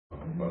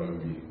but it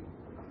would be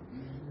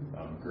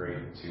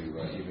great to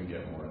even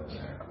get more than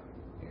that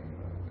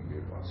and be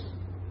a blessing.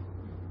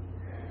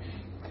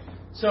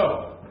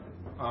 So,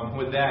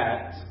 with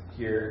that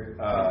here,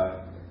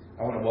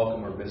 I want to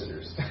welcome our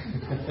visitors.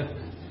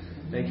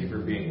 Thank you for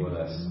being with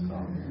us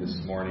this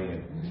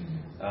morning.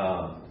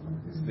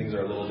 And things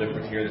are a little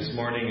different here this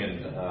morning,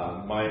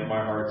 and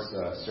my heart's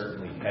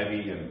certainly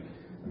heavy, and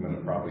I'm going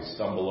to probably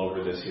stumble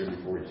over this here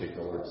before we take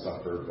the Lord's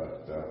Supper,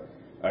 but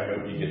I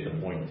hope you get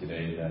the point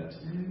today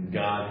that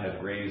God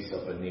had raised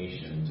up a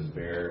nation to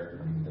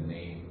bear the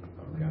name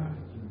of God.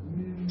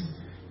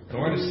 And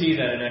we're going to see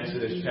that in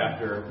Exodus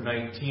chapter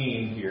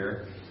 19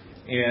 here.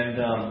 And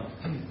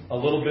a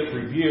little bit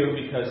review,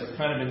 because it's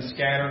kind of been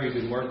scattered.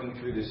 We've been working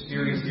through this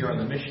series here on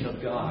the mission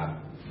of God.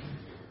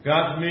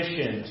 God's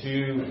mission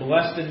to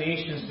bless the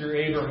nations through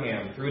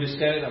Abraham, through a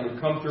descendant that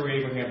would come through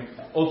Abraham,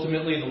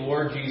 ultimately the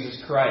Lord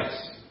Jesus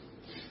Christ.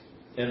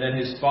 And then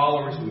his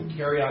followers who would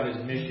carry out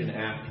his mission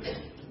after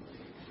him.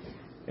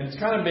 And it's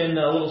kind of been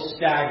a little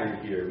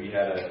staggered here.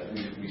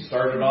 We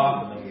started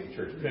off, and then we had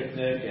church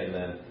picnic, and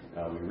then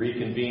we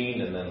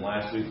reconvened, and then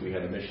last week we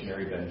had a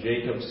missionary, Ben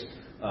Jacobs,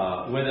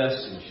 with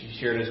us, and she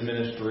shared his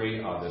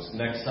ministry. This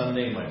next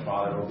Sunday, my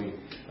father will be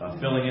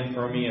filling in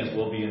for me, as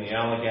we'll be in the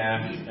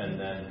Allagash, and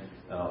then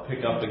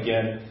pick up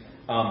again.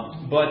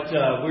 But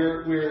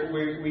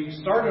we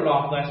started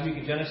off last week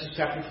in Genesis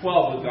chapter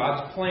 12 with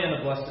God's plan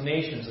to bless the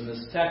nations, and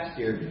this text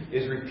here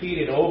is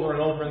repeated over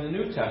and over in the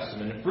New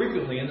Testament, and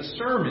frequently in the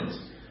sermons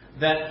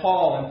that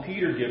Paul and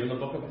Peter give in the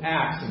book of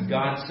Acts. And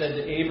God said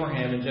to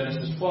Abraham in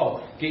Genesis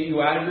 12, "Get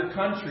you out of your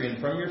country and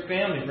from your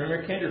family, from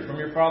your kindred, from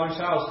your father's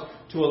house,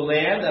 to a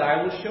land that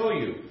I will show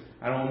you.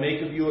 I will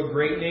make of you a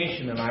great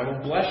nation, and I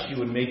will bless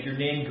you and make your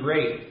name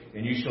great,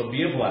 and you shall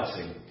be a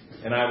blessing.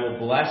 And I will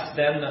bless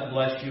them that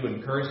bless you,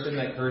 and curse them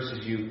that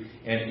curses you,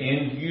 and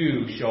in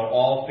you shall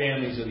all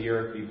families of the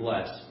earth be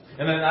blessed."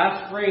 And that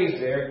last phrase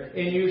there,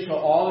 "in you shall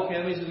all the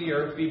families of the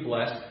earth be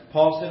blessed,"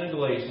 Paul said in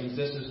Galatians,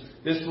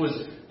 this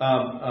was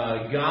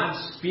God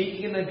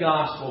speaking the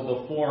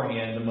gospel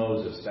beforehand to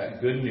Moses, that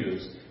good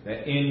news,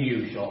 that in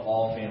you shall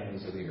all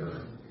families of the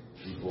earth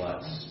be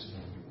blessed.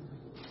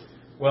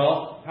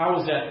 Well, how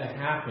was that to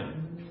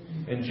happen?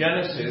 In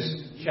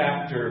Genesis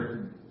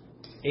chapter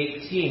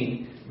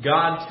 18,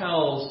 God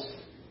tells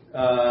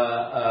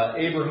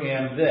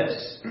Abraham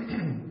this.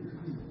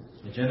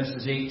 In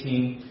Genesis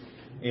 18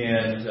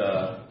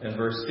 and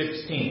verse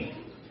 16.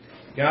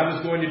 God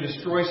was going to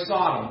destroy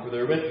Sodom for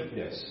their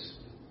wickedness.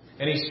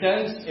 And he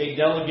sends a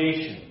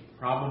delegation,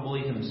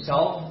 probably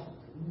himself,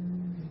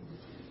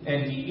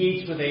 and he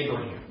eats with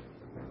Abraham.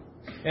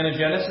 And in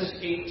Genesis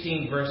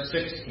 18, verse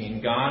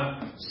 16,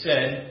 God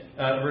said,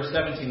 verse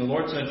 17, the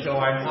Lord said, "Shall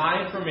I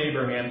hide from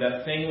Abraham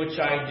that thing which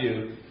I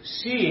do,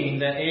 seeing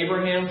that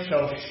Abraham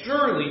shall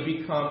surely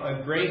become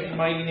a great and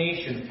mighty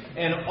nation,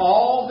 and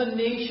all the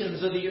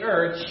nations of the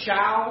earth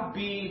shall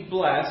be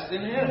blessed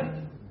in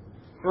him?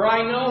 For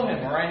I know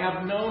him, or I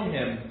have known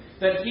him,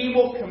 that he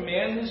will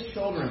command his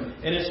children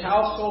and his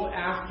household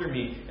after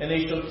me, and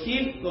they shall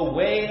keep the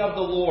way of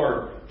the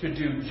Lord, to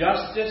do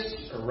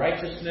justice,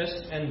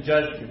 righteousness, and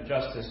judgment,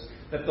 justice,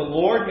 that the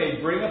Lord may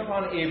bring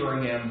upon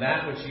Abraham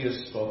that which he has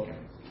spoken."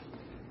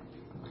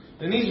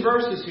 In these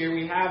verses here,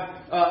 we have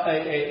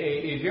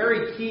a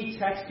very key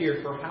text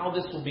here for how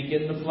this will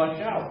begin to flesh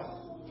out.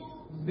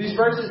 These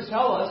verses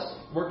tell us,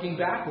 working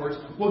backwards,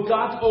 what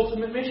God's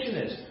ultimate mission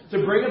is. To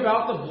bring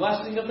about the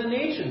blessing of the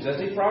nations, as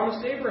he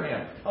promised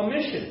Abraham. A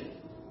mission.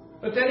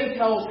 But then he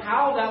tells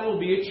how that will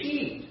be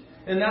achieved.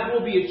 And that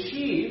will be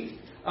achieved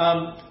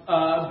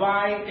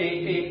by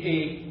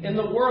in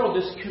the world,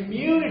 this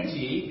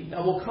community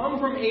that will come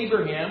from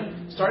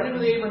Abraham, starting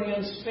with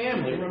Abraham's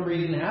family. Remember,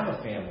 he didn't have a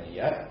family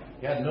yet.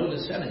 He had no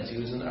descendants. He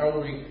was an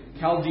elderly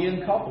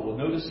Chaldean couple with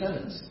no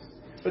descendants.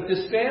 But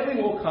this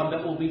family will come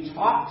that will be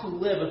taught to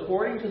live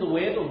according to the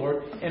way of the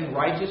Lord in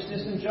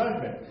righteousness and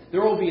judgment.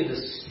 There will be a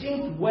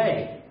distinct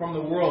way from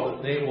the world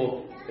that they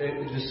will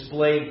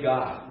display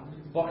God.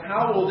 But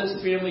how will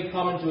this family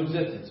come into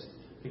existence?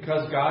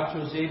 Because God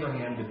chose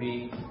Abraham to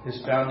be his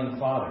founding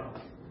father.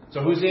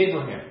 So who's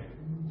Abraham?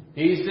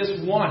 He's this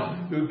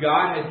one who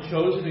God had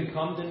chosen to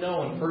come to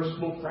know in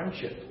personal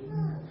friendship.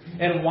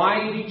 And why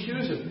did he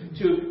choose him?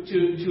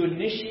 To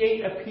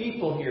initiate a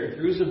people here,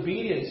 through his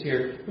obedience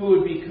here, who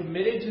would be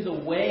committed to the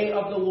way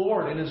of the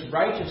Lord and his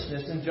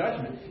righteousness and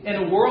judgment, in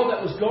a world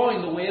that was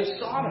going the way of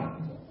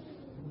Sodom.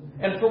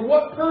 And for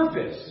what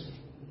purpose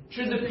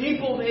should the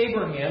people of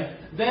Abraham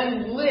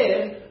then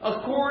live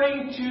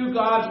according to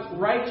God's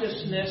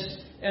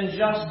righteousness and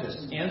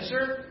justice?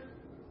 Answer: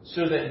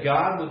 so that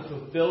God would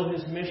fulfill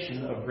his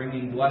mission of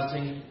bringing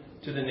blessing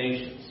to the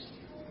nations.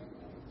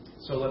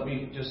 So let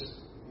me just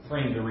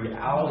frame the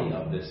reality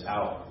of this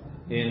out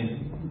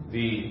in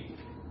the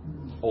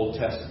Old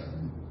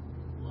Testament.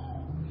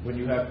 When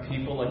you have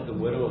people like the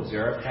widow of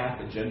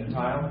Zarephath, a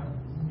Gentile,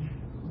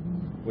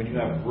 when you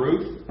have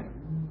Ruth,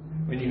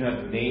 when you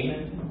have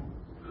Naaman,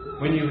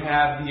 when you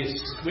have the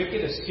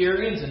wicked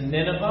Assyrians in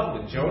Nineveh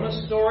with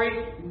Jonah's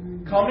story,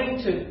 coming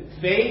to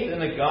faith in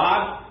the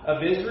God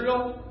of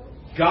Israel,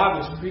 God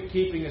was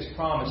keeping His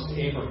promise to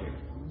Abraham.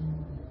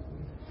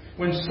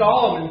 When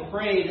Solomon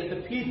prayed that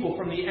the people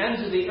from the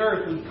ends of the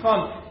earth would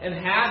come and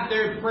have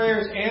their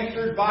prayers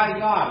answered by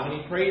God, when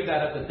he prayed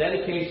that at the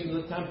dedication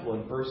of the temple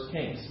in 1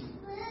 Kings,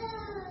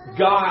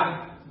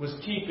 God was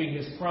keeping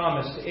His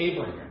promise to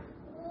Abraham.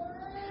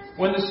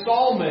 When the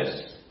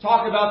psalmists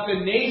talk about the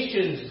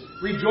nations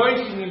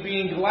rejoicing and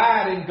being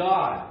glad in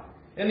God,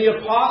 and the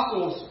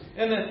apostles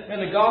and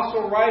the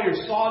gospel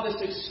writers saw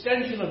this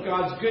extension of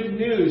God's good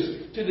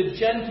news to the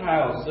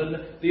Gentiles,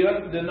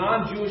 the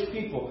non-Jewish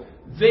people,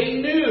 they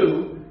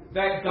knew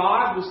that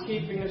God was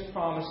keeping His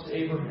promise to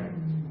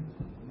Abraham.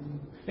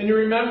 And you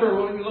remember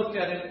when we looked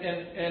at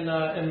in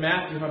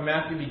Matthew, how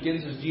Matthew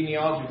begins his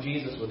genealogy of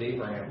Jesus with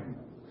Abraham.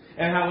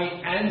 And how he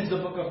ends the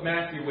book of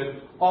Matthew with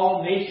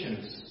all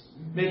nations,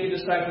 making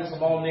disciples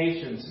of all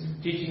nations,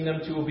 teaching them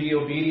to be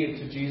obedient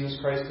to Jesus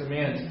Christ's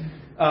commands.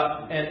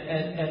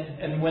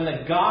 And when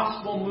the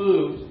gospel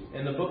moved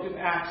in the book of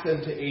Acts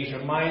into Asia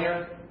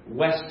Minor,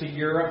 west to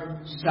Europe,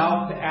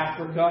 south to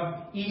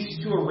Africa,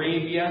 east to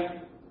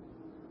Arabia,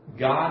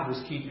 God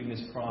was keeping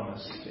His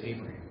promise to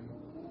Abraham.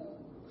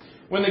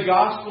 When the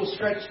gospel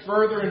stretched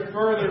further and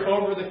further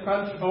over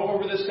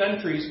the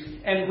centuries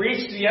and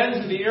reached the ends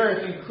of the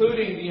earth,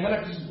 including the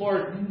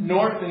unexplored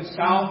North and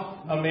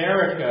South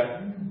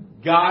America,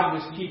 God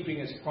was keeping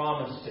His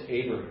promise to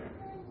Abraham.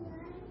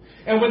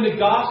 And when the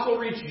gospel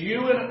reached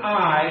you and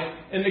I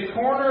in the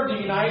corner of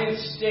the United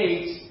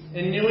States,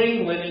 in New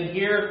England and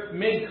here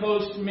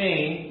mid-coast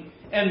Maine,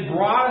 and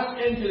brought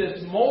us into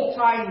this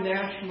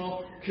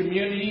multinational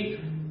community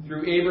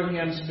through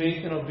Abraham's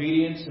faith and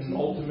obedience, and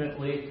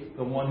ultimately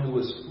the one who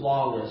was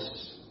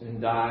flawless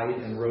and died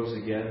and rose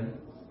again,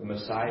 the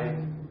Messiah,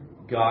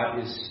 God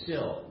is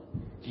still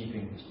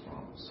keeping His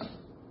promise.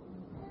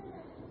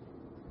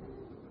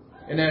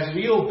 And as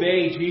we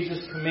obey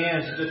Jesus'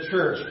 commands to the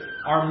church,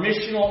 our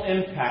missional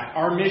impact,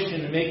 our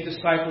mission to make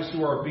disciples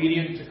who are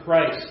obedient to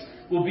Christ,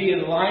 will be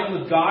in line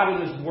with God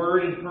and His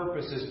Word and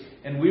purposes,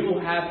 and we will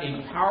have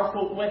a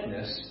powerful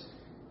witness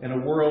in a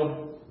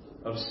world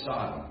of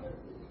Sodom.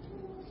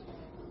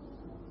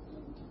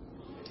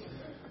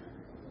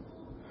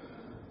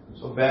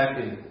 So back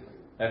in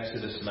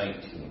Exodus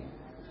 19,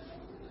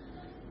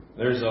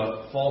 there's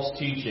a false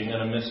teaching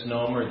and a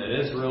misnomer that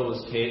Israel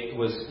was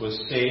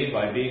saved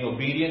by being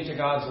obedient to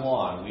God's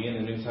law, and we in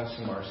the New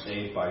Testament are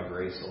saved by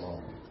grace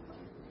alone.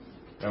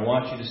 And I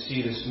want you to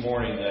see this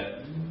morning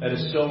that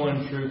is so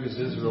untrue, because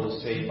Israel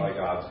was saved by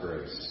God's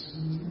grace.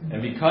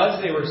 And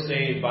because they were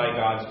saved by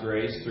God's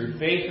grace, through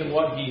faith in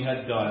what He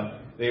had done,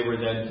 they were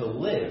then to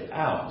live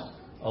out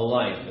a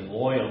life in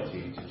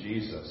loyalty to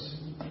Jesus,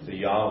 to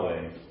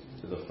Yahweh,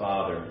 to the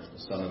Father, the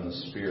Son, and the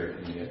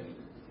Spirit, and the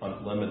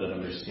unlimited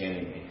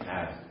understanding they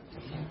had.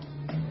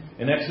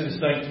 In Exodus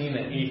 19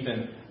 that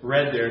Ethan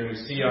read there, and we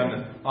see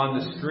on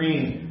the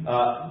screen,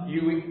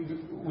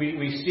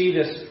 we see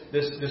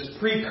this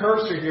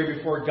precursor here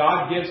before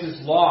God gives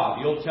His law,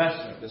 the Old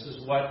Testament. This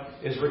is what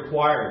is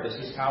required. This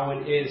is how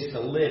it is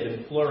to live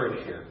and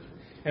flourish here.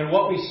 And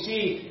what we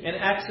see in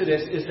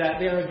Exodus is that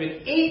there have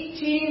been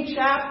 18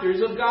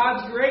 chapters of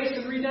God's grace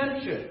and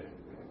redemption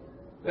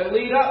that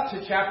lead up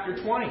to chapter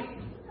 20,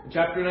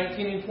 chapter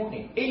 19 and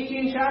 20.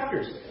 18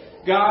 chapters.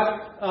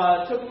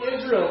 God took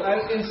Israel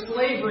in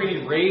slavery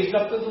and raised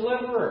up the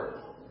deliverer.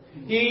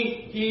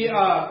 He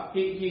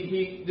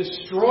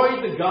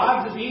destroyed the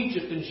gods of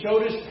Egypt and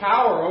showed His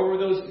power over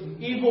those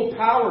evil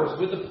powers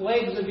with the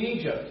plagues of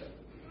Egypt.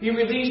 He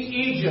released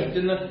Egypt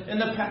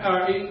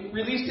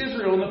released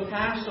Israel in the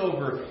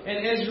Passover,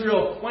 and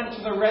Israel went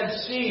to the Red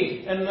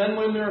Sea. And then,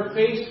 when they were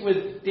faced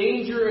with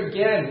danger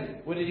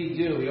again, what did He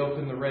do? He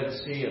opened the Red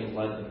Sea and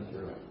led them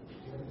through it.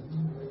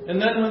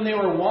 And then, when they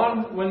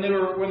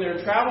were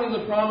traveling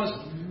the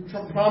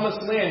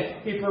promised land,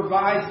 He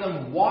provides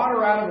them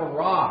water out of a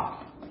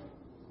rock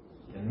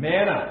and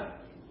manna.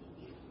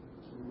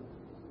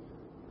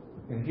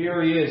 And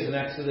here He is in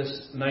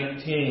Exodus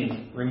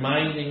 19,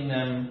 reminding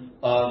them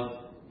of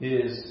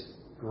His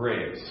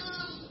grace.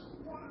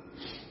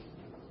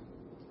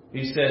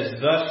 He says,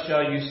 "Thus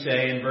shall you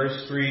say," in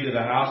verse 3, "to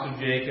the house of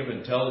Jacob,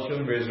 and tell the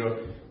children of Israel,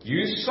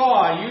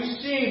 you've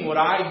seen what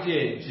I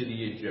did to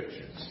the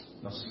Egyptians."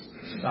 Now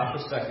stop a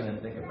second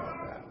and think about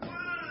that.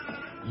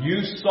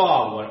 You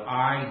saw what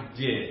I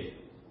did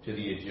to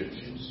the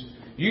Egyptians.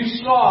 You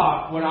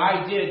saw what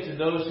I did to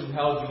those who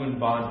held you in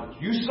bondage.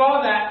 You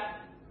saw that.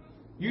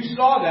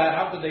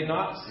 How could they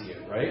not see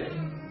it, right?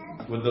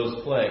 With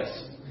those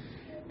plagues.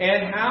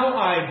 "And how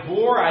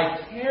I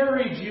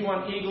carried you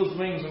on eagle's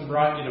wings and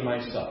brought you to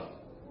myself."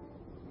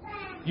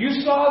 You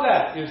saw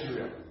that,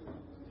 Israel.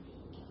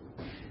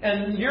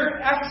 And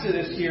your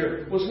exodus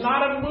here was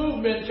not a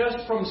movement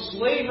just from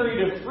slavery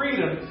to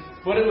freedom,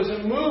 but it was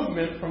a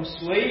movement from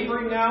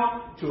slavery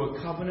now to a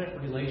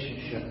covenant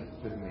relationship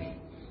with me.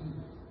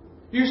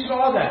 You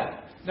saw that.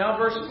 Now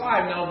verse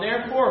 5, "Now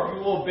therefore, if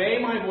you will obey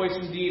my voice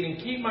indeed and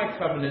keep my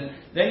covenant,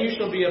 then you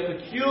shall be a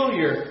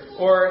peculiar,"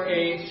 or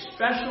a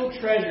special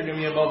treasure to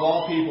me above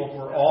all people,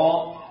 "for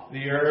all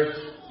the earth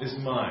is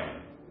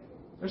mine."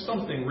 There's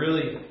something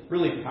really,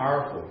 really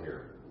powerful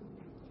here.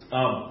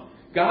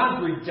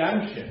 God's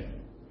redemption,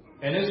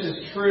 and this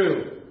is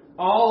true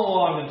all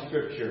along in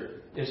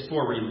Scripture, is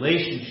for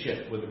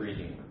relationship with the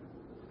Redeemer.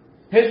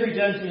 His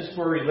redemption is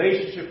for a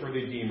relationship with the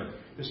Redeemer,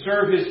 to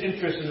serve His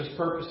interests and His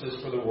purposes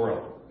for the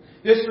world.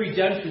 This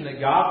redemption that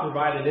God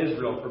provided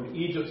Israel from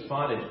Egypt's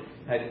bondage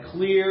had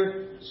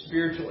clear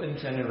spiritual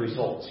intent and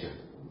results here.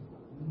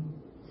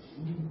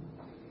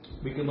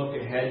 We can look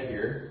ahead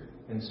here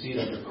and see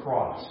that the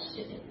cross,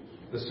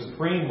 the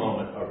supreme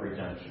moment of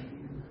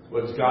redemption,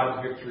 was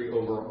God's victory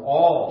over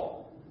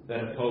all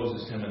that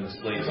opposes Him in the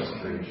slaves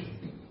of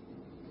creation.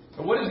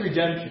 But what is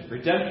redemption?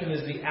 Redemption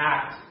is the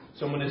act,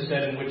 someone has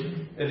said,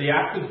 the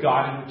act of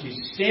God in which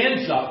He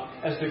stands up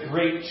as the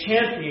great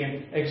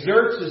champion,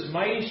 exerts His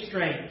mighty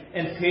strength,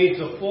 and pays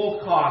the full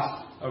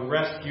cost of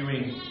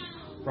rescuing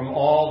from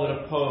all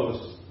that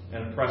oppose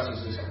and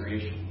oppresses His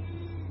creation.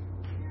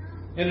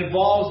 It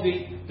involves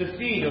the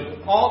defeat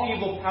of all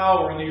evil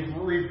power and the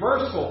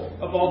reversal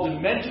of all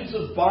dimensions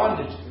of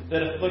bondage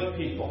that afflict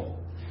people.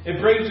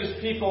 It brings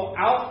His people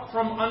out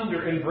from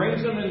under and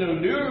brings them into a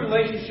new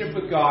relationship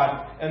with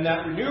God, and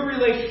that new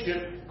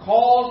relationship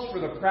calls for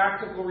the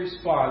practical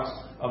response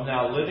of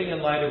now living in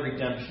light of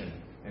redemption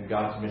and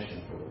God's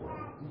mission for the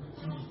world.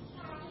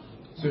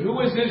 So who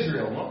was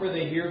Israel and what were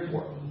they here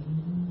for?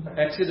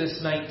 Exodus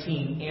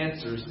 19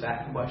 answers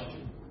that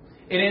question.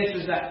 It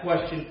answers that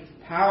question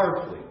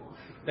powerfully.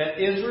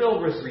 That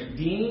Israel was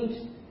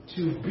redeemed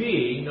to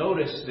be,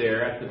 notice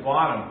there at the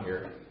bottom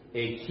here,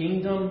 a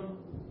kingdom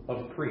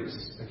of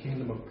priests. A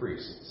kingdom of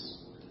priests.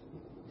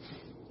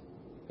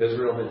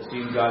 Israel had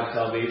seen God's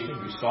salvation.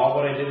 You saw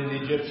what I did to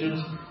the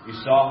Egyptians. You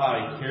saw how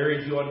I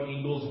carried you on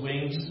eagle's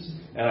wings.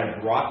 And I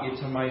brought you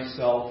to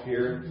myself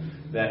here.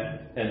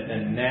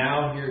 And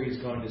now here He's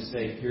going to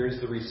say, here's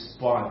the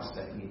response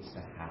that needs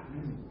to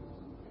happen.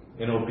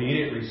 An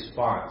obedient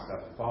response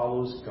that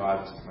follows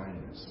God's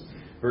kindness.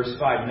 Verse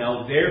 5,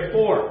 now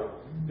therefore,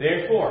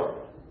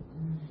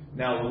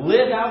 now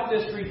live out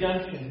this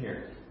redemption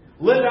here.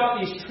 Live out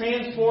these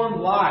transformed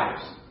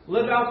lives.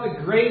 Live out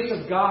the grace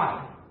of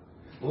God.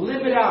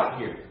 Live it out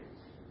here.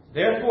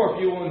 Therefore,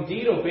 if you will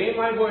indeed obey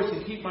my voice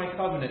and keep my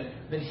covenant,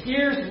 then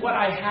here's what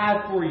I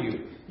have for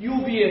you. You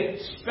will be a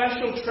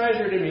special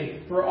treasure to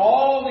me, for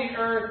all the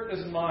earth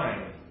is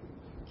mine.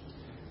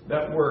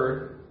 That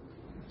word,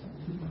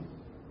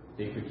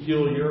 a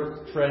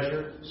peculiar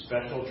treasure,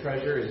 special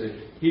treasure, is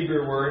a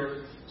Hebrew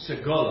word,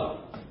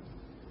 segula.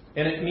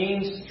 And it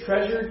means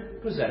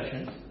treasured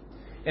possession.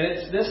 And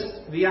it's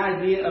the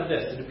idea of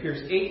this. It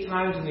appears 8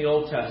 times in the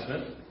Old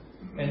Testament.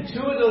 And 2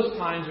 of those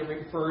times it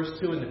refers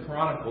to in the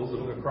Chronicles, the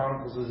book of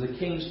Chronicles, as the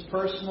king's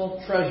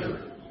personal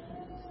treasury.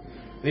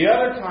 The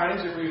other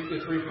times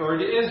it's referred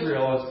to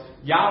Israel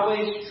as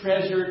Yahweh's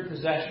treasured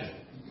possession.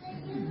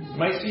 It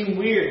might seem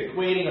weird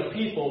equating a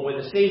people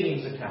with a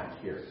savings account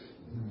here.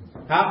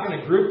 How can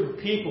a group of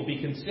people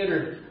be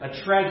considered a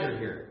treasure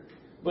here?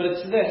 But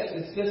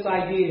it's this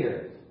idea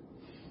here.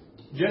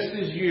 Just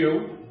as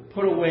you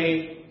put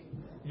away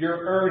your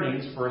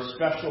earnings for a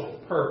special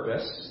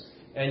purpose,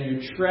 and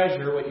you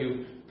treasure what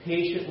you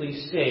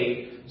patiently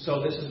save,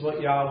 so this is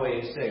what Yahweh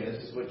is saying.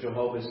 This is what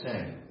Jehovah is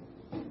saying.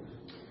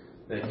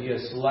 That He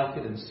has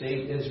selected and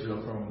saved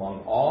Israel from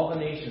among all the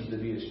nations to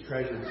be His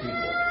treasured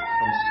people,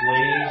 from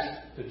slaves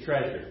to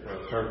treasure for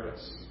a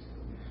purpose.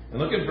 And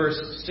look at verse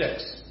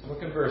 6.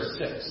 Look at verse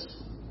 6.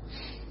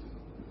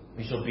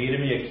 He shall be to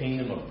me a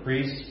kingdom of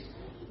priests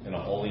and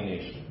a holy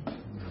nation.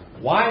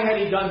 Why had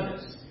He done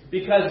this?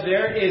 Because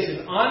there is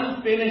an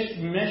unfinished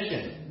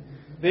mission.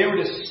 They were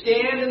to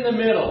stand in the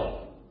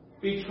middle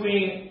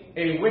between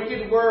a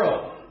wicked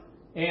world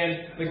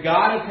and the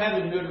God of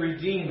heaven who would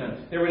redeem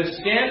them. They were to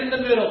stand in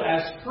the middle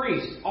as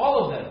priests,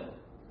 all of them.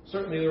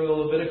 Certainly they were the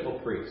Levitical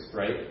priests,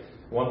 right?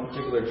 One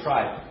particular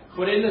tribe.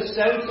 But in the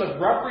sense of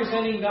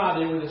representing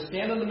God, they were to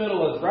stand in the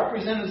middle as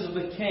representatives of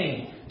the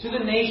king to the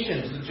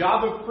nations. The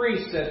job of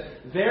priests,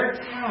 that their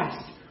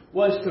task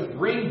was to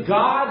bring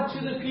God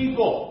to the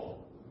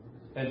people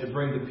and to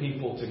bring the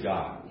people to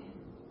God.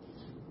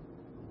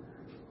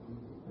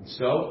 And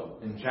so,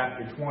 in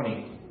chapter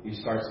 20, he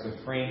starts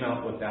to frame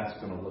out what that's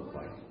going to look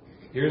like.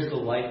 Here's the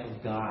life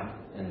of God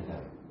in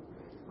them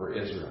for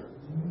Israel.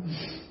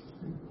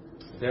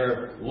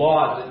 Their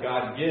laws that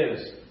God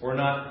gives were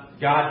not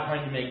God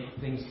trying to make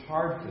things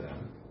hard for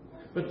them,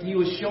 but He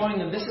was showing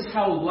them this is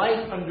how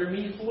life under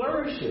me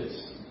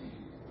flourishes.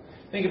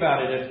 Think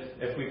about it.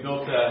 If we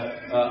built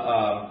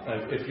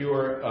if you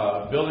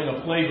were building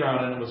a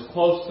playground and it was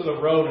close to the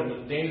road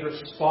and a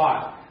dangerous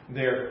spot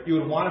there, you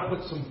would want to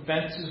put some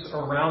fences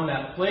around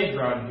that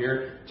playground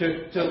here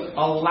to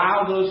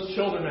allow those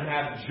children to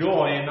have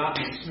joy and not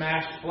be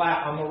smashed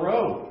flat on the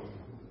road.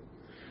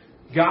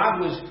 God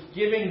was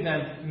giving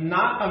them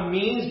not a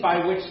means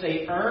by which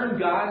they earned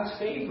God's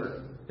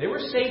favor. They were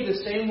saved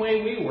the same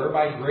way we were,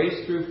 by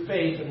grace through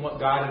faith in what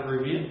God had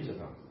revealed to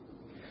them.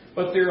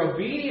 But their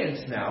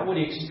obedience now, what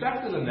He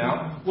expected of them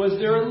now, was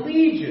their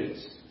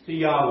allegiance to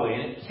Yahweh.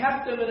 And it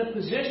kept them in a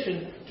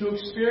position to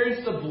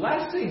experience the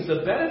blessings,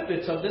 the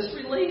benefits of this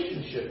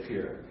relationship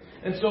here.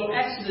 And so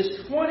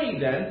Exodus 20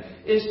 then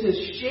is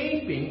this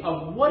shaping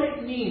of what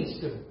it means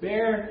to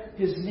bear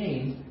His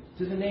name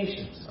to the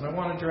nations. And I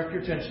want to direct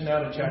your attention now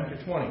to chapter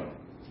 20.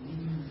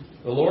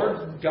 The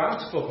Lord God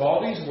spoke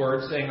all these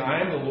words, saying, I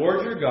am the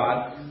Lord your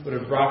God, who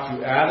have brought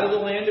you out of the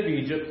land of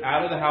Egypt,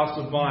 out of the house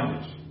of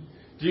bondage.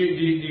 Do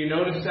you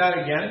notice that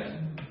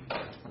again?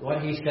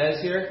 What He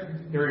says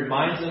here? He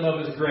reminds them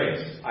of His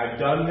grace. I've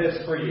done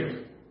this for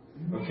you.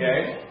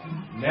 Okay?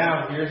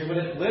 Now, here's what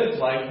it lives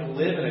like to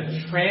live in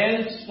a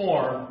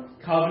transformed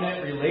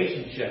covenant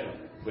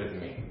relationship with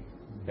me.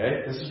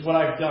 Okay? This is what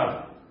I've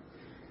done.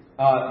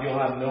 You'll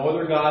have no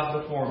other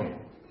gods before me.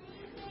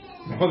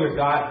 No other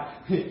God.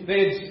 God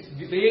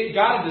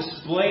had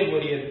displayed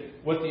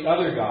what the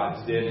other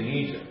gods did in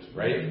Egypt,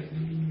 right?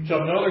 You shall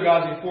have no other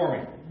gods before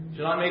me. You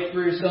shall not make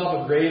for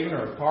yourself a graven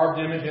or a carved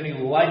image, any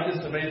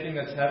likeness of anything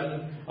that's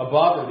heaven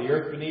above or the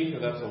earth beneath, or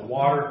that's the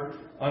water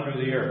under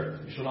the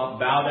earth. You shall not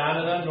bow down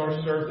to them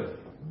nor serve them.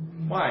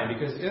 Why?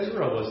 Because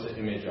Israel was the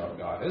image of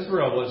God.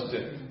 Israel was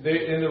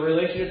in the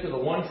relationship to the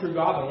one true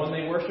God, the one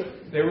they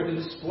worshiped, they were to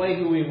display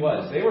who He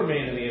was. They were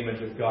made in the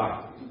image of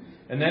God.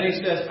 And then He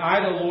says, I,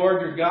 the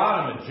Lord your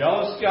God, I'm a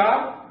jealous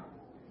God.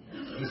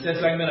 He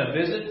says, I'm going to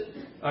visit.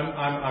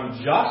 I'm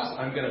just.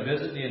 I'm going to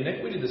visit the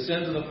iniquity, the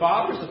sins of the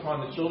fathers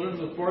upon the children of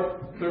the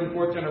third and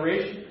fourth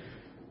generation.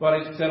 But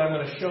He said, I'm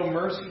going to show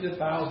mercy to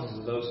thousands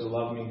of those who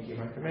love me and keep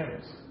my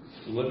commandments.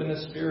 To live in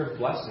the spirit of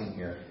blessing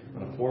here. I'm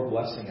going to pour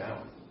blessing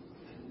out.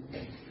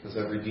 Because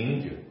I've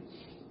redeemed you.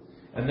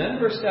 And then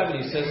verse 7,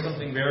 He says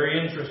something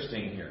very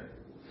interesting here.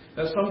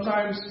 That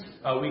sometimes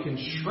we can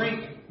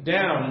shrink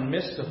down and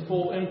miss the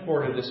full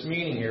import of this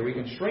meaning here. We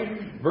can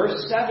shrink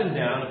verse 7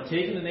 down of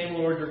taking the name of the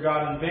Lord your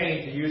God in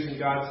vain to using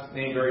God's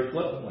name very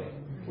flippantly,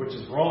 which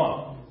is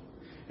wrong.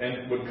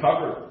 And would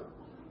cover,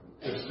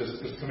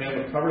 this command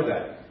would cover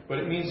that. But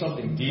it means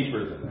something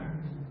deeper than that.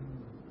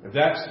 If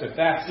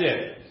that's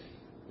it,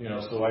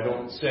 so I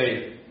don't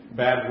say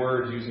bad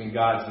words using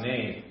God's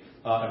name.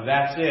 If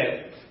that's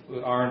it,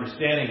 our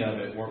understanding of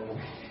it,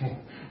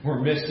 we're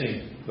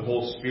missing the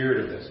whole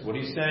spirit of this. What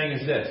He's saying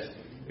is this.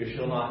 You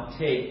shall not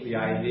take, the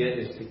idea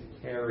is to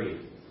carry,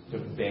 to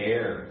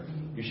bear.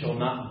 You shall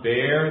not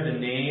bear the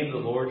name of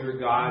the Lord your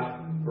God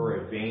for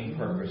a vain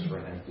purpose, for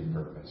an empty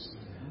purpose.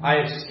 I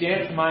have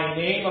stamped my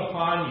name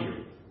upon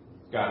you,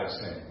 God is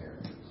saying here.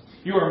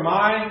 You are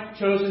my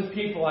chosen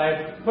people. I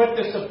have put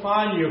this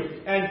upon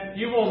you, and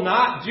you will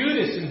not do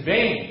this in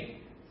vain.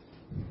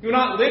 You will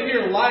not live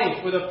your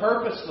life with a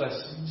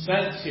purposeless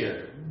sense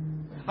here.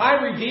 I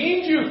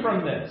redeemed you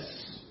from this.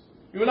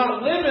 You will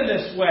not live in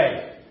this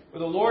way. For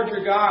the Lord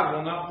your God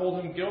will not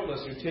hold him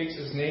guiltless who takes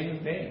His name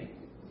in vain.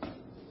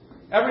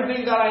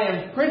 Everything that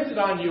I imprinted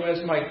on you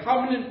as my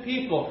covenant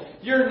people,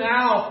 you're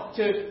now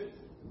to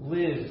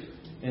live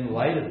in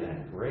light of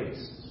that grace,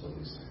 is what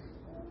He's saying.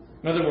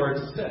 In other words,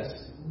 it's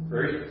this.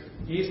 Very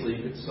easily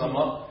you could sum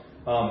up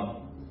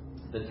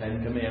the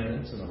Ten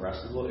Commandments and the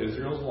rest of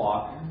Israel's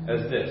law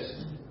as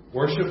this.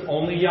 Worship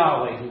only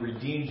Yahweh who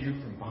redeemed you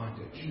from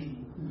bondage.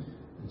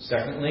 And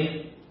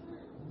secondly,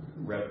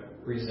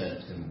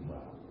 represent Him well.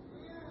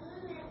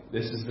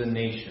 This is the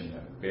nation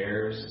that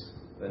bears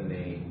the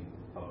name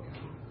of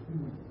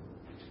God.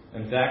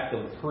 In fact,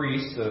 the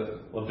priest,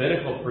 the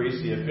Levitical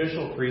priest, the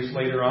official priest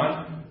later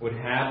on, would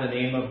have the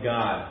name of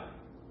God.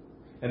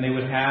 And they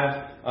would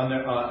have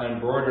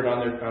embroidered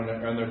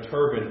on their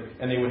turban,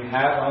 and they would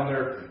have on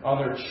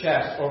their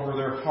chest, over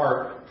their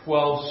heart,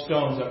 12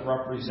 stones that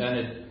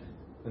represented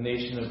the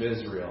nation of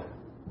Israel.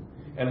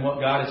 And what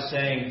God is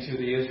saying to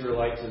the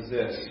Israelites is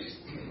this.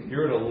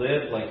 You're to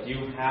live like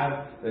you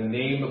have the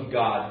name of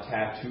God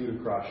tattooed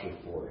across your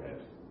forehead.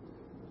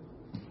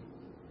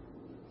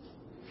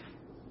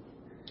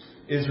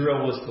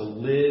 Israel was to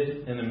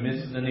live in the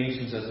midst of the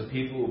nations as a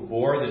people who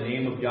bore the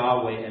name of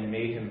Yahweh and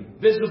made Him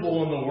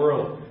visible in the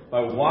world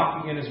by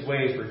walking in His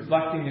ways,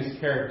 reflecting His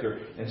character,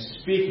 and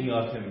speaking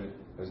of Him,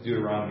 as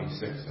Deuteronomy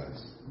 6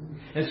 says.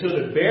 And so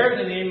to bear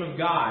the name of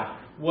God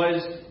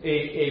was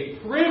a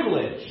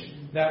privilege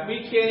that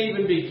we can't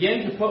even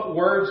begin to put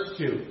words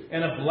to,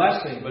 and a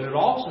blessing, but it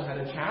also had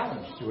a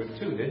challenge to it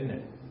too, didn't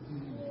it?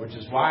 Which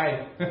is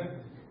why,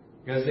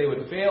 because they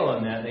would fail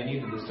in that, they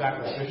needed the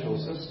sacrificial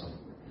system,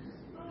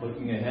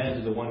 looking ahead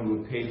to the one who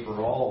would pay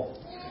for all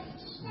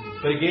sins.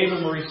 But He gave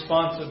them a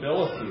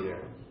responsibility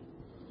there.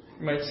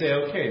 You might say,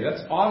 okay,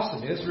 that's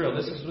awesome, Israel,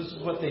 this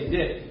is what they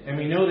did, and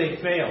we know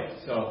they failed,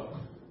 so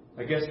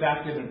I guess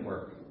that didn't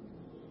work.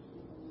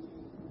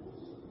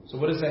 So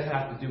what does that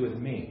have to do with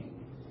me?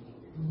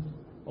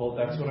 Well,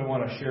 that's what I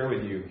want to share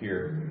with you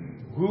here.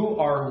 Who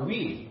are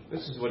we?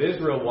 This is what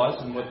Israel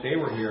was and what they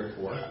were here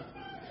for.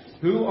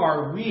 Who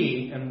are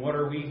we and what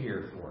are we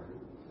here for?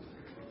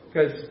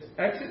 Because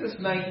Exodus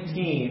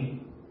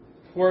 19,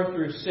 4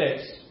 through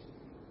 6,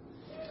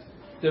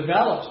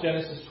 develops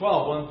Genesis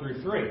 12, 1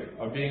 through 3,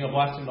 of being a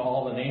blessing to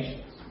all the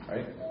nations,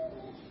 right?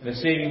 And the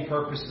saving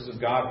purposes of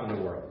God for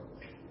the world.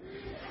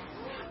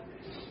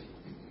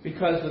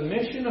 Because the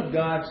mission of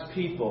God's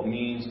people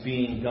means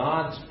being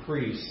God's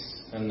priests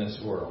in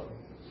this world.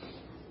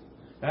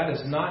 That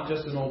is not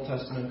just an Old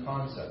Testament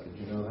concept. Did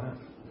you know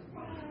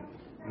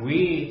that?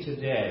 We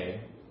today,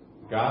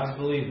 God's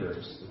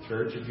believers, the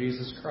Church of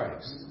Jesus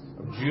Christ,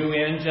 of Jew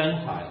and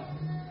Gentile,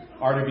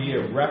 are to be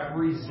a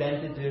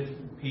representative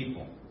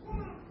people.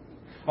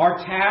 Our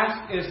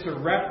task is to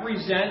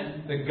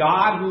represent the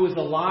God who is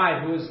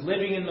alive, who is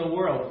living in the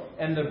world,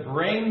 and to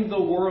bring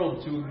the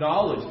world to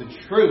acknowledge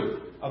the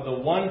truth of the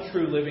one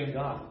true living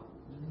God.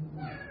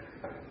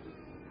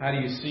 How do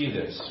you see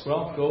this?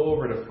 Well, go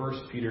over to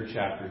 1 Peter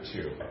chapter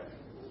 2,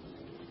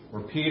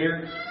 where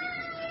Peter,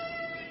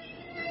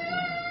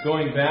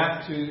 going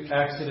back to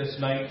Exodus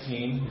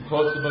 19, he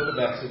quotes the book of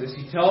Exodus.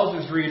 He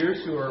tells his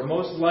readers, who are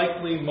most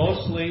likely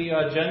mostly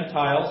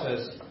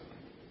Gentiles,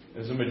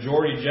 as a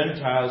majority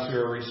Gentiles who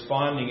are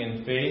responding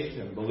in faith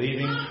and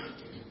believing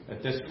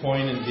at this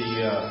point in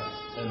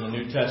the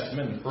New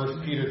Testament, in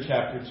 1 Peter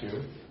chapter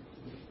 2.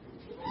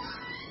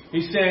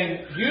 He's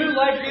saying, you,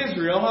 like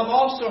Israel, have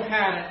also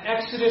had an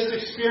Exodus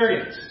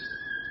experience.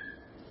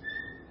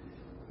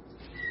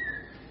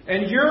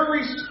 And your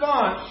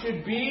response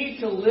should be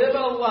to live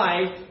a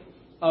life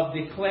of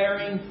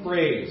declaring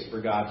praise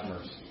for God's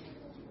mercy.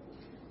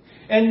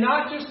 And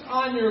not just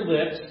on your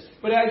lips,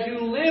 but as you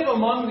live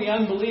among the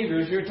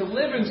unbelievers, you're to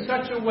live in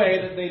such a way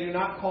that they do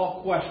not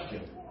call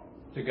question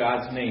to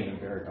God's name and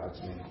bear God's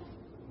name.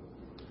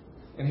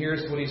 And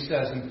here's what he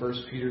says in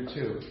 1 Peter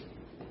 2.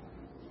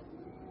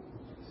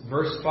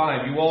 Verse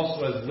 5, you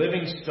also as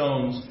living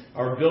stones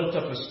are built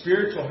up a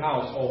spiritual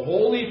house, a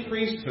holy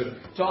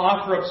priesthood, to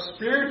offer up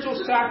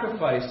spiritual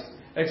sacrifice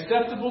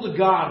acceptable to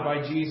God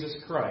by Jesus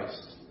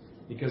Christ.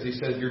 Because he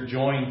says you're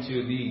joined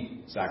to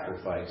the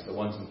sacrifice, the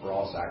once and for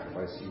all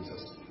sacrifice,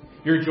 Jesus.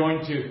 You're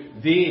joined to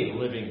the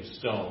living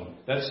stone.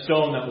 That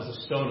stone that was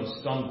a stone of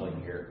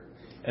stumbling here.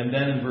 And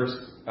then in verse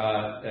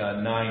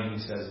 9 he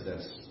says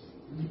this.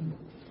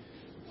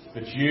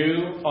 But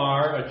you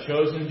are a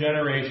chosen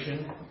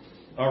generation,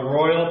 a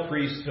royal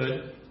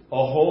priesthood, a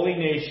holy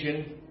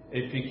nation,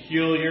 a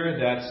peculiar,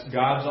 that's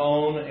God's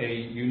own, a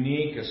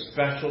unique, a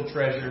special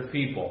treasured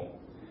people,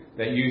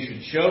 that you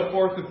should show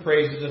forth the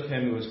praises of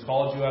Him who has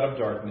called you out of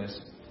darkness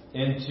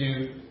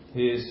into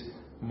His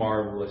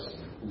marvelous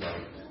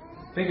light.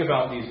 Think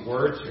about these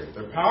words here.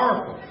 They're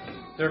powerful.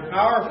 They're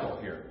powerful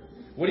here.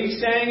 What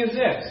he's saying is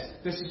this.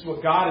 This is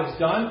what God has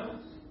done.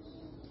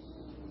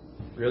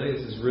 Really,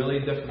 this is really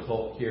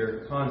difficult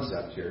here,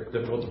 concept here.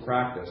 Difficult to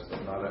practice,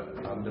 but not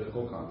a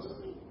difficult concept.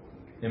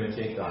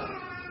 Imitate God.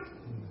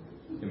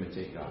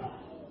 Imitate God.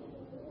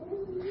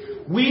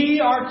 We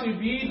are to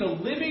be the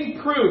living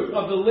proof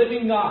of the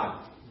living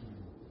God.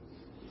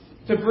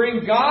 To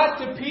bring God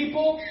to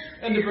people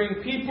and to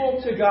bring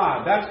people to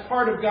God. That's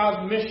part of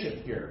God's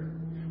mission here.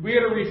 We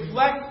are to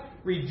reflect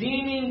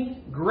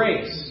redeeming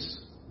grace.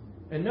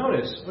 And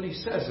notice what he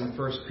says in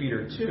 1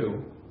 Peter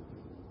 2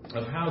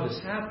 of how this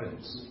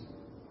happens.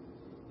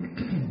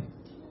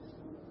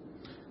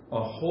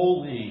 A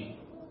holy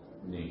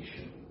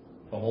nation.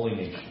 A holy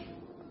nation.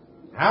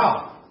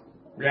 How?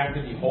 We have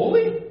to be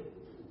holy?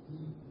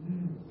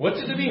 What's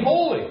it to be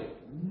holy?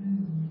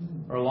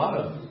 There are a lot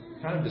of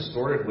kind of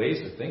distorted ways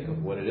to think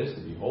of what it is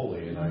to be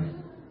holy. And I've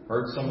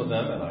heard some of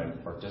them and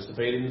I've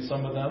participated in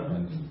some of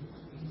them.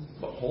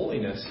 But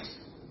holiness,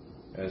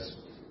 as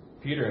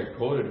Peter had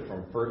quoted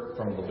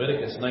from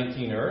Leviticus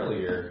 19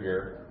 earlier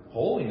here,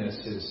 holiness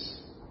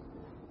is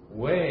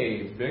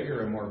way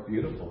bigger and more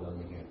beautiful than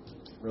we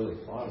really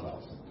thought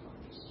about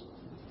sometimes.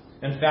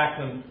 In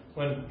fact,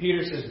 when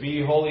Peter says, be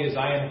ye holy as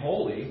I am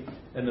holy,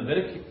 in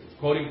Leviticus,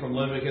 quoting from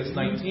Leviticus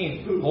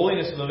 19,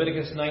 holiness in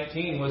Leviticus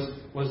 19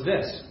 was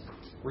this: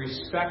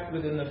 respect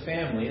within the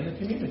family and the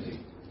community.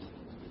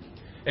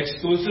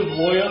 Exclusive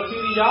loyalty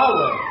to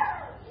Yahweh.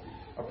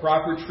 A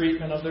proper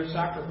treatment of their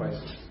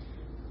sacrifices.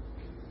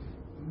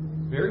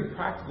 Very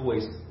practical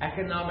ways.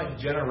 Economic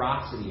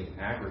generosity in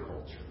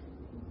agriculture.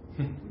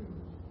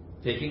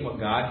 Taking what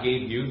God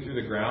gave you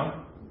through the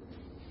ground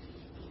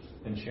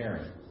and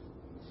sharing.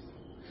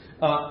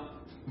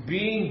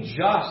 Being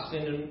just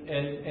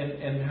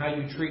in how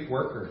you treat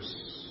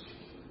workers.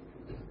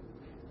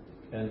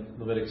 In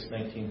Leviticus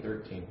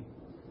 19:13.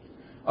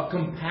 A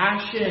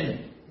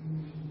compassion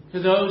to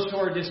those who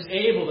are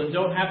disabled and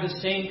don't have the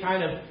same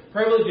kind of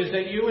privileges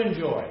that you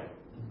enjoy.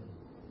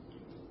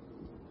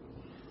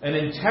 An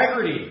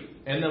integrity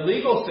in the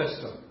legal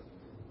system.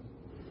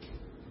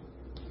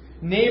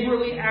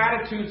 Neighborly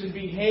attitudes and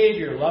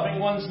behavior, loving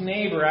one's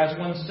neighbor as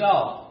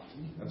oneself.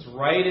 That's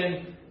right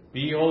in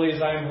Be ye holy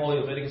as I am holy,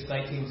 Leviticus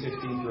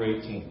 19:16 through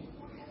 18.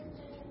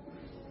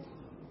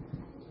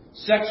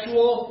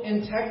 Sexual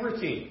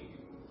integrity.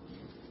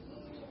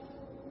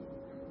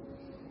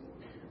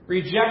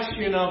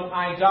 Rejection of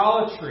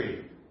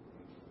idolatry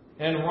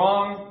and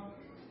wrong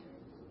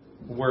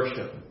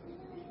worship.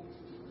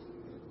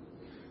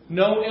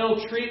 No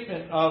ill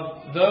treatment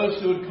of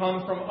those who had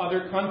come from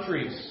other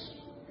countries.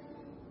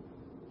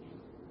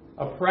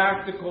 A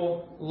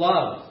practical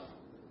love.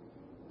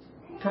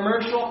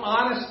 Commercial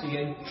honesty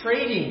in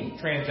trading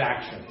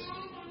transactions.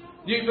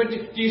 Do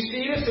you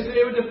see this?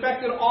 It would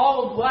affect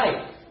all of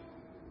life.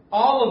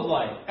 All of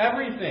life.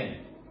 Everything.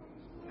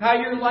 how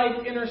your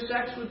life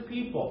intersects with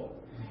people.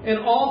 And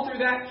all through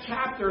that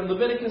chapter in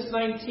Leviticus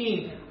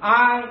 19,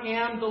 I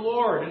am the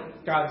Lord,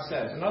 God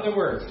says. In other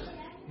words,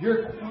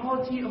 your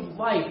quality of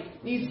life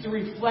needs to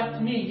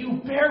reflect me.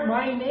 You bear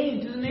my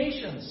name to the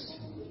nations.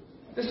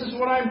 This is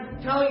what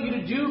I'm telling you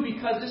to do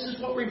because this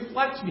is what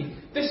reflects me.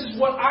 This is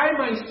what I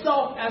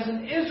myself as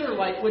an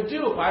Israelite would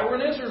do if I were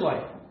an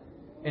Israelite.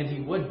 And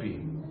he would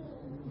be.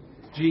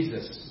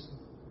 Jesus,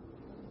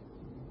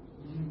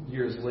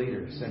 years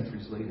later,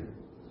 centuries later.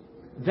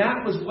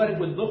 That was what it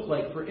would look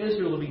like for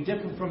Israel to be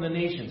different from the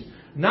nations.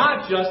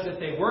 Not just that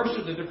they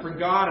worshipped a different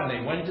God and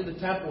they went to the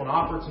temple and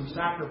offered some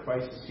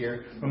sacrifices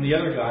here from the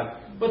other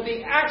God, but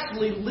they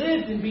actually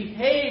lived and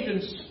behaved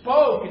and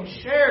spoke and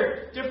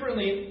shared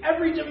differently in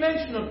every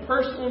dimension of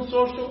personal and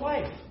social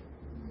life.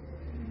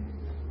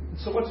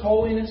 So what's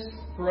holiness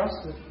for us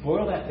to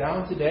boil that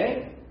down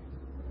today?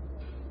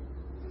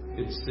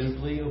 It's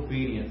simply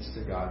obedience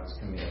to God's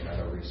command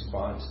and a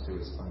response to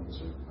His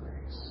undeserved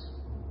grace.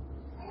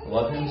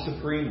 Love Him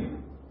supremely.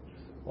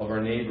 Love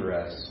our neighbor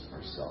as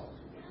ourselves.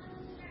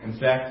 In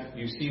fact,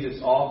 you see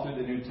this all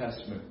through the New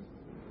Testament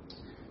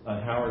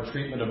on how our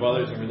treatment of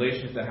others in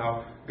relation to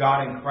how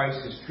God in Christ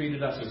has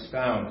treated us is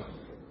found.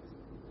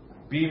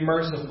 Be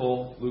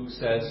merciful, Luke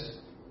says,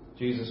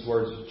 Jesus'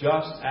 words,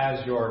 just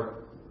as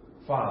your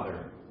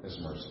Father is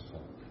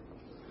merciful.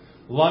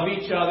 Love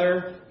each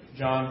other,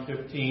 John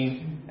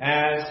 15,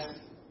 as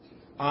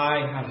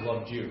I have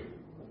loved you.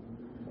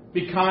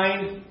 Be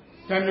kind,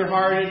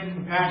 tender-hearted,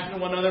 compassionate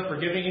to one another,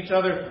 forgiving each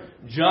other,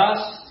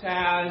 just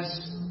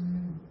as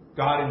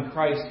God in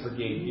Christ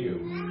forgave you.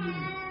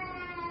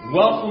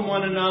 Welcome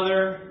one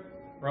another,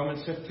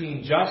 Romans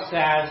 15, just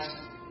as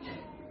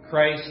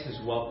Christ has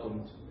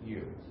welcomed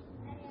you.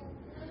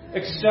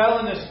 Excel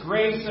in this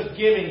grace of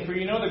giving, for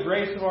you know the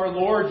grace of our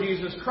Lord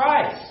Jesus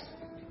Christ.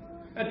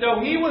 That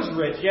though He was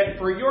rich, yet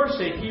for your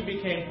sake He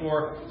became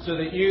poor, so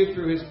that you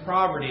through His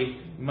poverty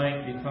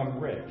might become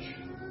rich.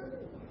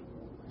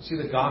 See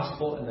the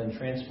gospel and then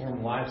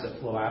transformed lives that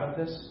flow out of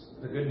this?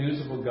 The good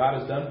news of what God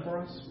has done for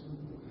us?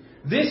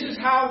 This is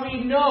how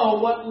we know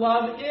what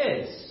love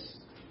is.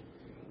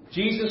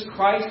 Jesus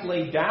Christ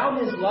laid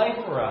down His life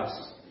for us.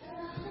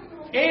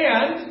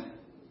 And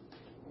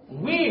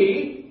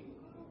we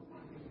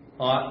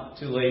ought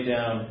to lay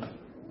down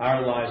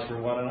our lives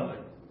for one another.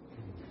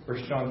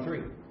 1 John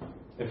 3.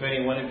 If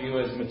any one of you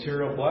has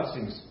material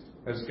blessings,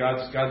 as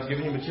God's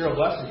given you material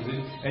blessings,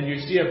 and you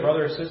see a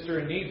brother or sister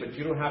in need, but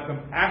you don't have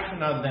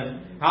compassion on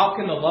them, how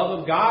can the love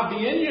of God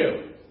be in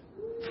you?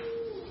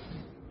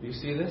 Do you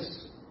see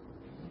this?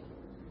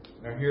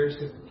 Now here's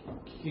the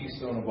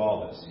keystone of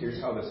all this.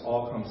 Here's how this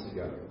all comes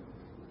together.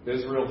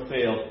 Israel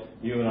failed,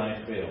 you and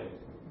I failed.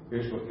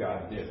 Here's what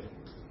God did.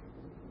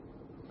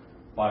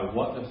 By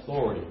what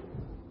authority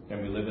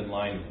can we live in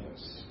line with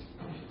this?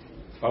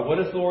 By what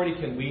authority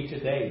can we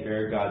today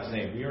bear God's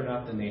name? We are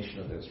not the nation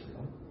of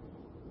Israel.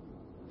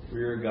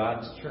 We are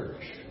God's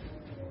church.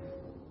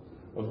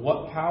 With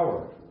what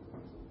power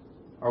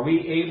are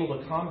we able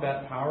to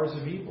combat powers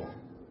of evil?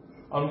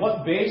 On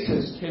what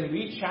basis can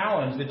we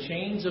challenge the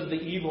chains of the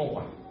evil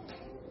one?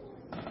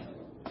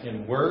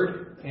 In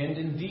word and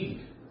in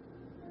deed.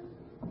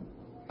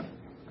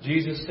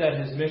 Jesus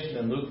said His mission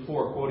in Luke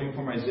 4, quoting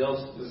from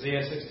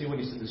Isaiah 61,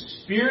 He said, the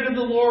Spirit of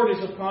the Lord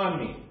is upon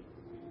me.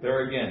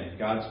 There again,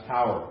 God's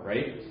power,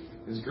 right?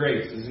 His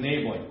grace, His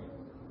enabling.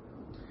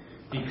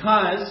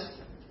 Because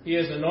He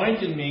has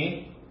anointed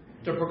me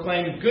to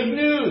proclaim good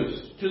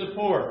news to the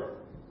poor.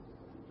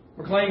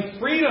 Proclaim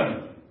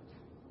freedom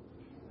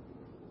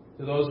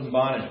to those in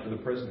bondage, for the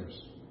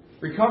prisoners.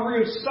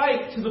 Recovery of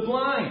sight to the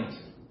blind.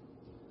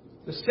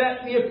 To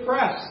set the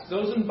oppressed,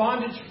 those in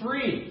bondage,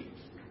 free.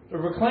 To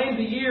proclaim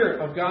the year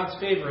of God's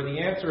favor. And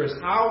the answer is,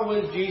 how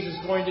was Jesus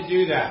going to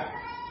do that?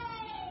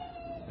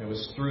 It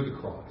was through the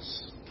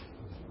cross.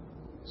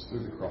 It's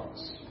through the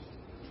cross.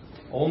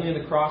 Only in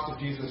the cross of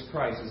Jesus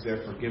Christ is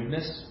there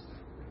forgiveness,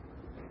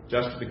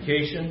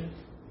 justification,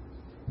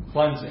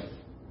 cleansing.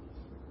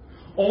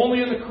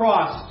 Only in the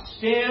cross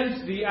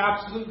stands the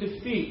absolute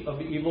defeat of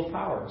the evil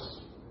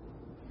powers.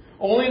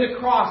 Only in the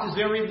cross is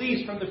there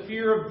release from the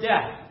fear of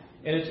death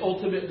and its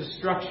ultimate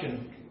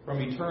destruction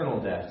from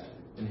eternal death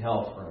in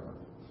hell forever.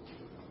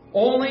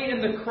 Only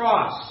in the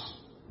cross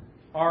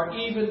are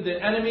even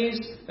the enemies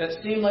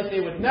that seem like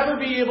they would never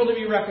be able to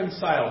be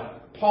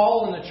reconciled,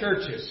 Paul and the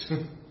churches,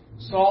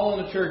 Saul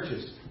and the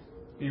churches,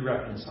 be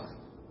reconciled.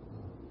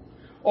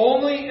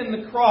 Only in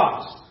the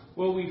cross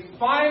will we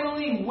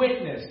finally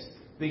witness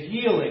the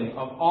healing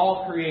of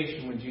all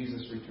creation when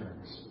Jesus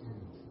returns.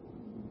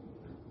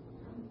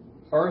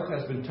 Earth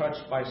has been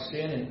touched by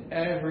sin in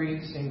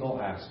every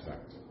single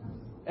aspect,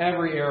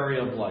 every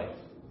area of life.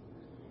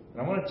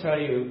 And I want to tell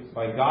you,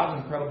 by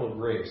God's incredible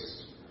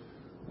grace,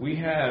 we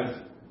have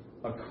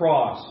a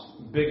cross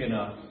big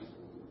enough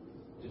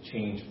to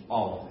change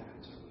all of that.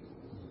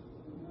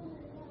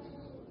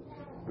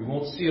 We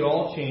won't see it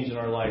all change in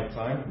our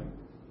lifetime.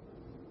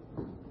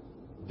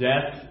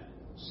 Death,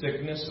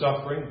 sickness,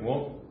 suffering,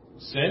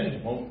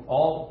 sin won't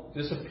all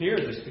disappear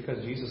just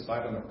because Jesus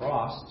died on the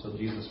cross until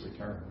Jesus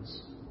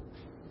returns.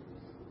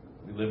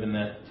 We live in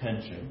that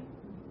tension.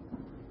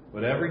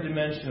 But every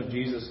dimension of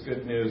Jesus'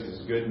 good news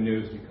is good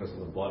news because of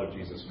the blood of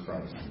Jesus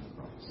Christ on the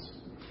cross.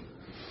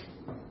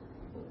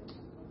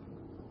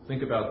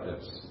 Think about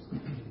this.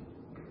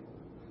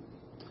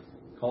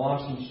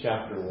 Colossians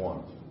chapter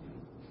 1.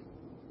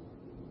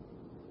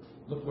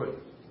 Look what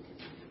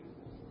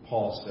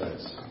Paul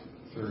says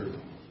through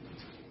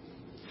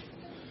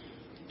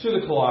to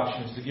the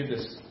Colossians to give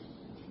this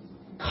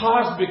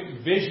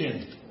cosmic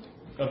vision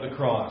of the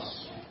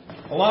cross.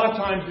 A lot of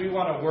times we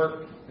want to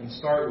work and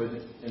start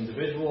with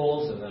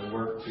individuals and then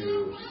work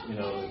to,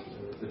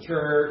 the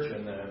church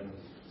and then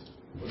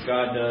what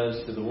God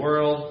does to the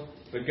world.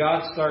 But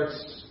God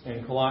starts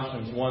in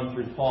Colossians 1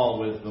 through Paul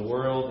with the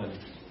world and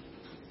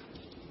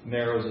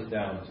narrows it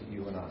down to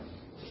you and I.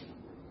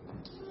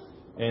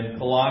 In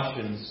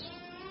Colossians,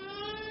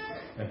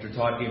 after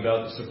talking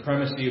about the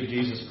supremacy of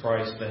Jesus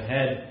Christ, the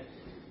head,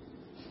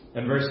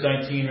 in verse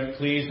 19, it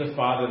pleased the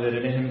Father that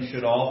in Him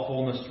should all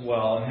fullness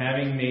dwell, and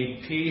having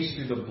made peace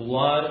through the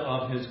blood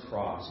of His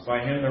cross,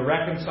 by Him to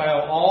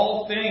reconcile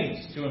all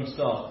things to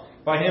Himself.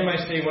 By Him I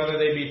say, whether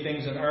they be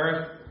things in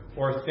earth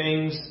or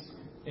things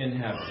in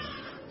heaven.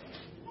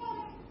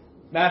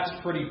 That's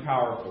pretty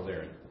powerful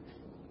there.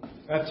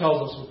 That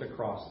tells us what the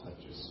cross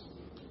touches.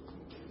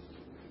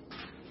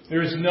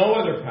 There is no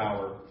other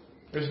power.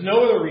 There's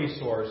no other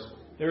resource.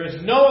 There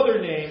is no other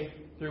name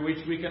through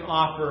which we can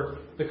offer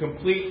the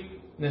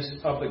completeness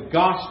of the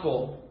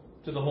gospel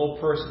to the whole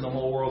person, the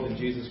whole world in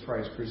Jesus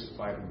Christ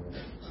crucified and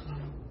risen.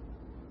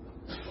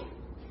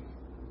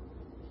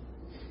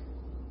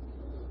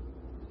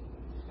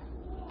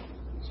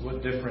 So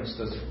what difference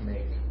does it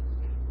make?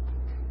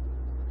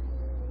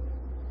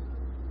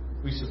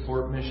 We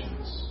support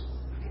missions.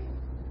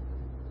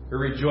 We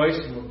rejoice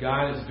in what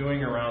God is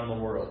doing around the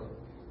world.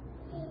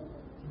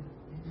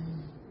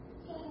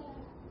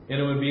 And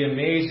it would be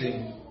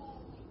amazing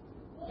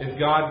if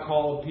God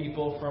called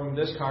people from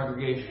this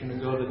congregation to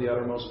go to the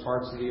uttermost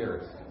parts of the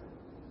earth.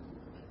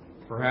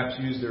 Perhaps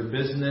use their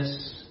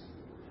business,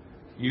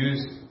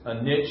 use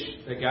a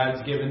niche that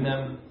God's given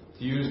them,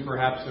 to use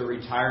perhaps their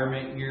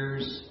retirement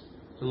years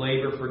to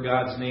labor for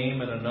God's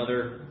name in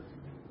another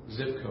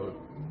zip code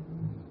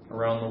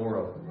around the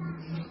world.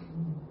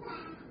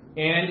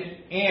 And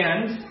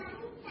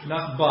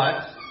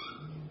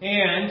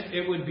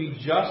it would be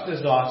just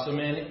as awesome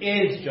and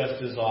is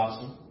just as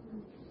awesome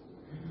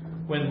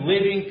when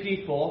living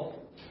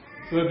people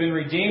who have been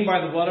redeemed by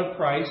the blood of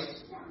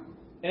Christ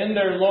in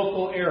their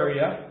local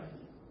area,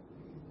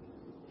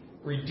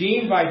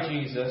 redeemed by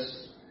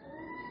Jesus,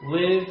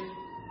 live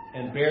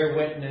and bear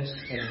witness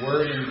in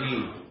word and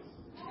deed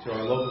to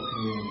our local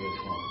community as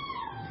well,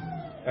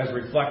 as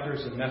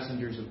reflectors and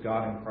messengers of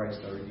God in Christ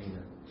our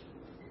Redeemer.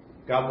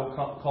 God will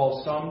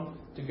call some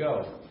to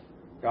go.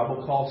 God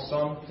will call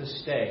some to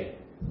stay.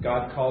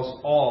 God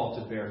calls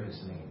all to bear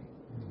His name.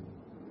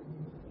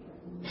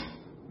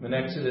 In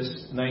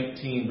Exodus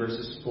 19,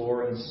 verses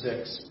 4 and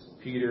 6,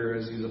 Peter,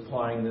 as he's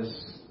applying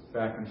this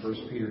back in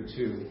 1 Peter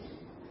 2,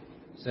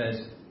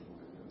 says,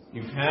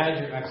 you've had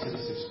your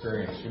Exodus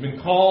experience. You've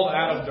been called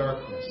out of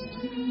darkness.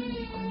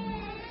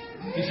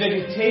 He said,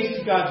 you've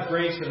tasted God's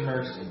grace and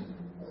mercy.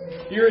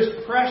 You're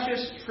His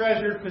precious,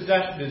 treasured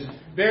possession, His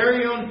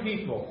very own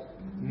people.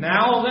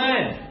 Now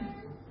then,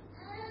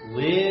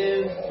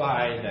 live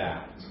by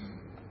that.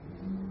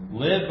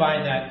 Live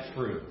by that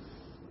truth.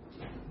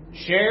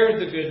 Share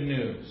the good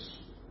news.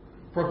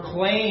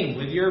 Proclaim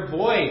with your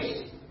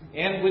voice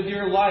and with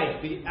your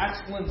life the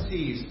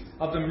excellencies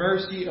of the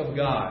mercy of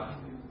God.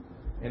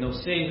 And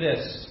he'll say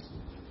this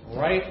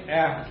right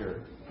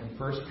after in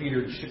 1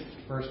 Peter 2.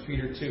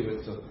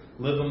 It's to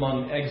live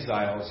among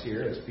exiles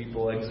here, as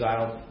people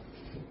exiled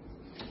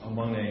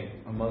among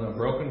a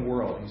broken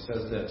world. He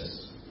says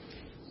this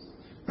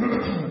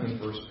in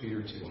 1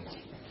 Peter 2.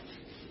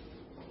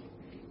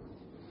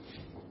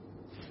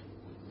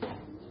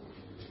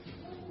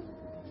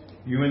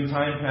 You in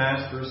time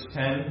past, verse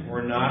 10,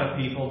 were not a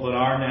people, but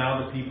are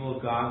now the people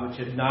of God, which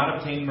had not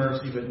obtained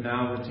mercy, but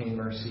now obtain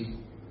mercy.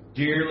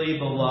 Dearly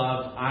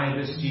beloved, I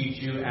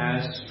beseech you,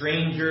 as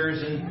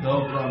strangers and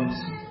pilgrims,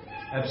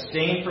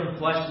 abstain from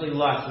fleshly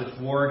lusts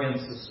which war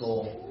against the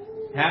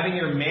soul, having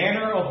your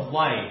manner of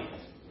life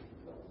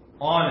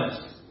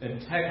honest,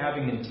 and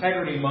having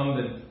integrity among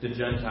the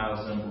Gentiles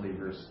and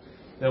unbelievers,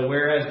 that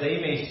whereas they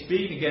may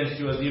speak against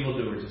you as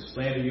evildoers, to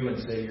slander you and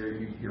say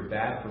you're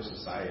bad for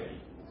society,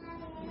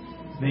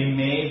 they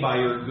may, by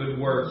your good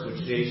works,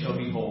 which they shall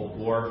behold,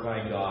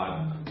 glorify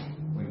God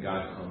when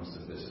God comes to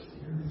visit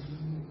the earth.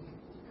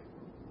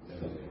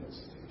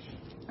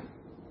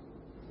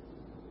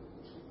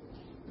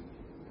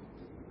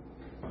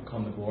 I'll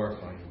come to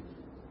glorify you.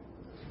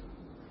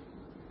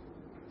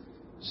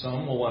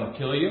 Some will want to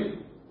kill you,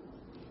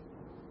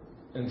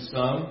 and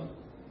some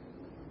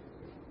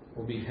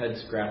will be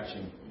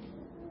head-scratching.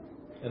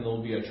 And there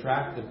will be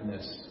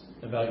attractiveness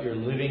about your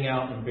living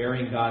out and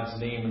bearing God's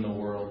name in the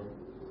world.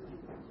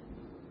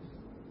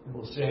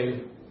 We'll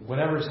say,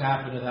 whatever's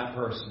happened to that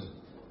person,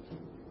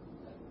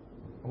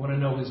 I want to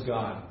know his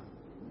God.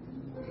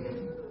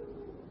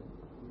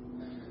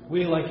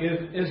 We, like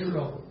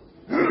Israel,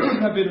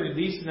 have been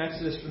released in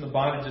Exodus from the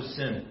bondage of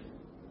sin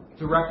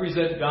to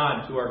represent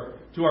God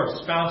to our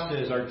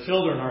spouses, our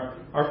children,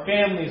 our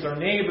families, our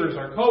neighbors,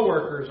 our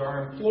co-workers,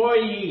 our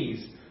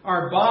employees,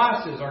 our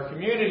bosses, our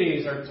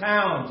communities, our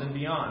towns, and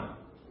beyond.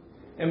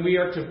 And we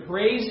are to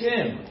praise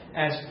Him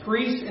as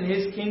priests in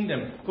His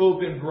kingdom who have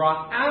been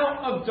brought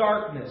out of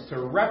darkness to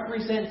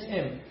represent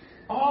Him,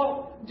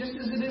 all just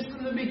as it is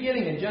from the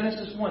beginning in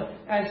Genesis 1,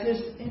 as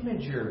His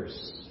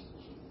imagers.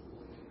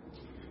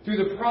 Through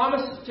the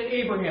promise to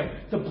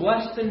Abraham to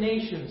bless the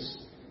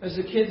nations, as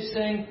the kids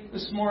sang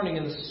this morning,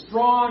 in the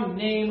strong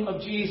name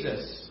of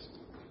Jesus.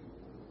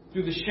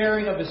 Through the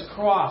sharing of His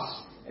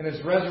cross and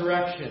His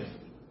resurrection.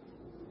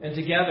 And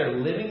together,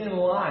 living in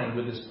line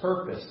with His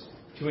purpose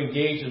to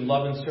engage in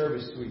love and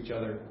service to each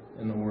other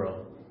in the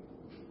world.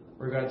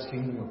 We're God's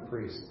kingdom of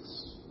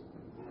priests.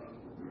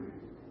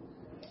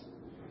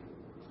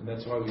 And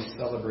that's why we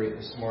celebrate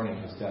this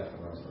morning His death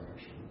and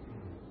resurrection.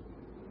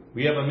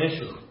 We have a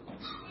mission.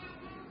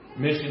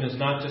 Mission is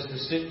not just to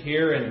sit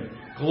here and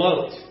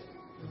gloat.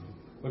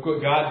 Look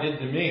what God did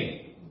to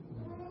me.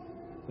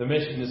 The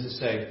mission is to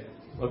say,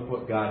 look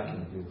what God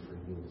can do for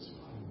you as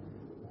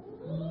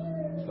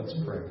well. Let's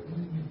pray.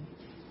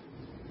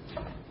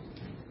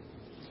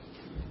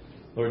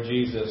 Lord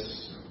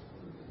Jesus,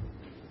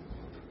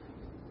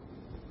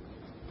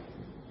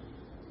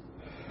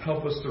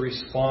 help us to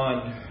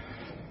respond,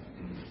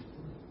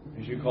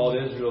 as you called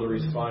Israel to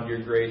respond to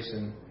your grace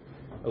and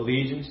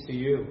allegiance to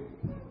you.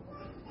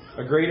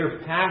 A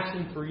greater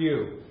passion for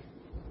you.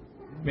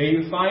 May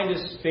you find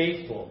us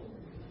faithful.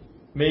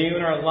 May you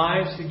in our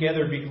lives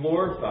together be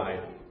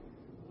glorified.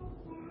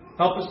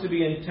 Help us to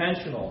be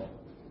intentional,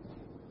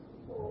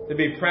 to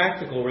be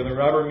practical where the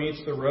rubber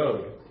meets the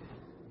road,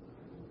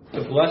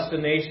 to bless the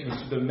nations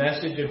through the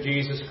message of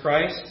Jesus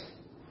Christ,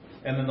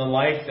 and then the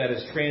life that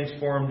is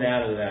transformed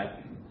out of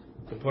that,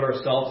 to put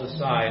ourselves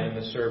aside and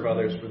to serve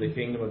others for the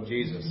kingdom of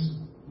Jesus.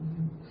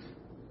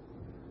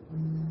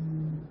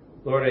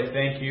 Lord, I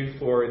thank you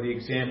for the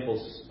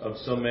examples of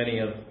so many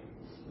of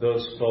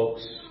those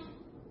folks.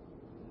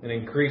 And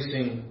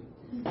increasing,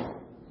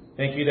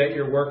 thank you that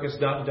your work is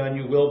not done.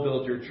 You will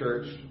build your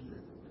church.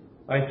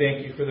 I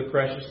thank you for the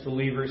precious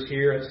believers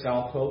here at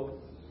South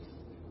Hope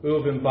who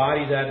have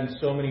embodied that in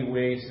so many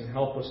ways, and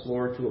help us,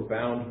 Lord, to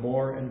abound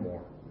more and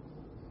more.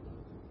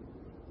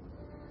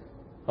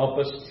 Help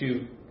us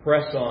to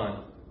press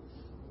on,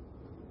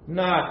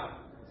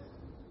 not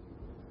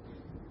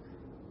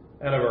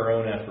out of our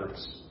own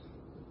efforts,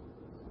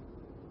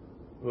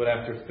 but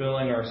after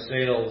filling our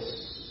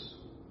sails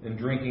and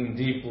drinking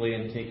deeply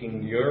and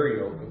taking your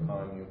yoke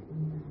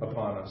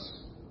upon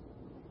us.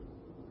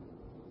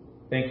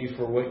 Thank you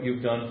for what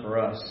you've done for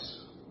us.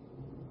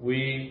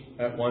 We,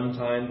 at one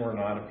time, were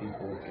not a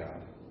people of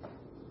God,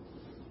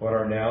 but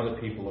are now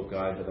the people of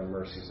God by the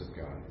mercies of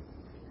God.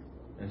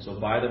 And so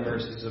by the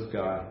mercies of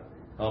God,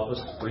 help us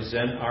to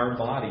present our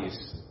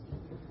bodies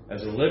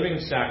as a living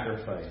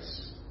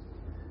sacrifice,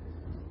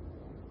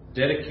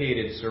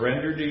 dedicated,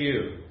 surrendered to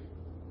you,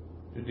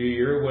 to do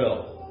your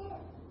will,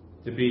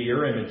 to be your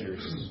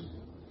imagers,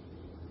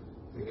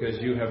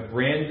 because you have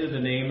branded the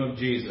name of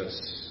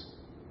Jesus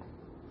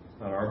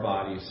on our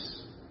bodies.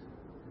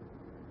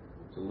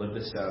 To live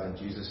this out in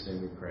Jesus'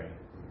 name we pray.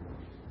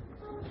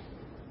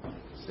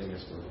 Sing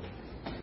this word.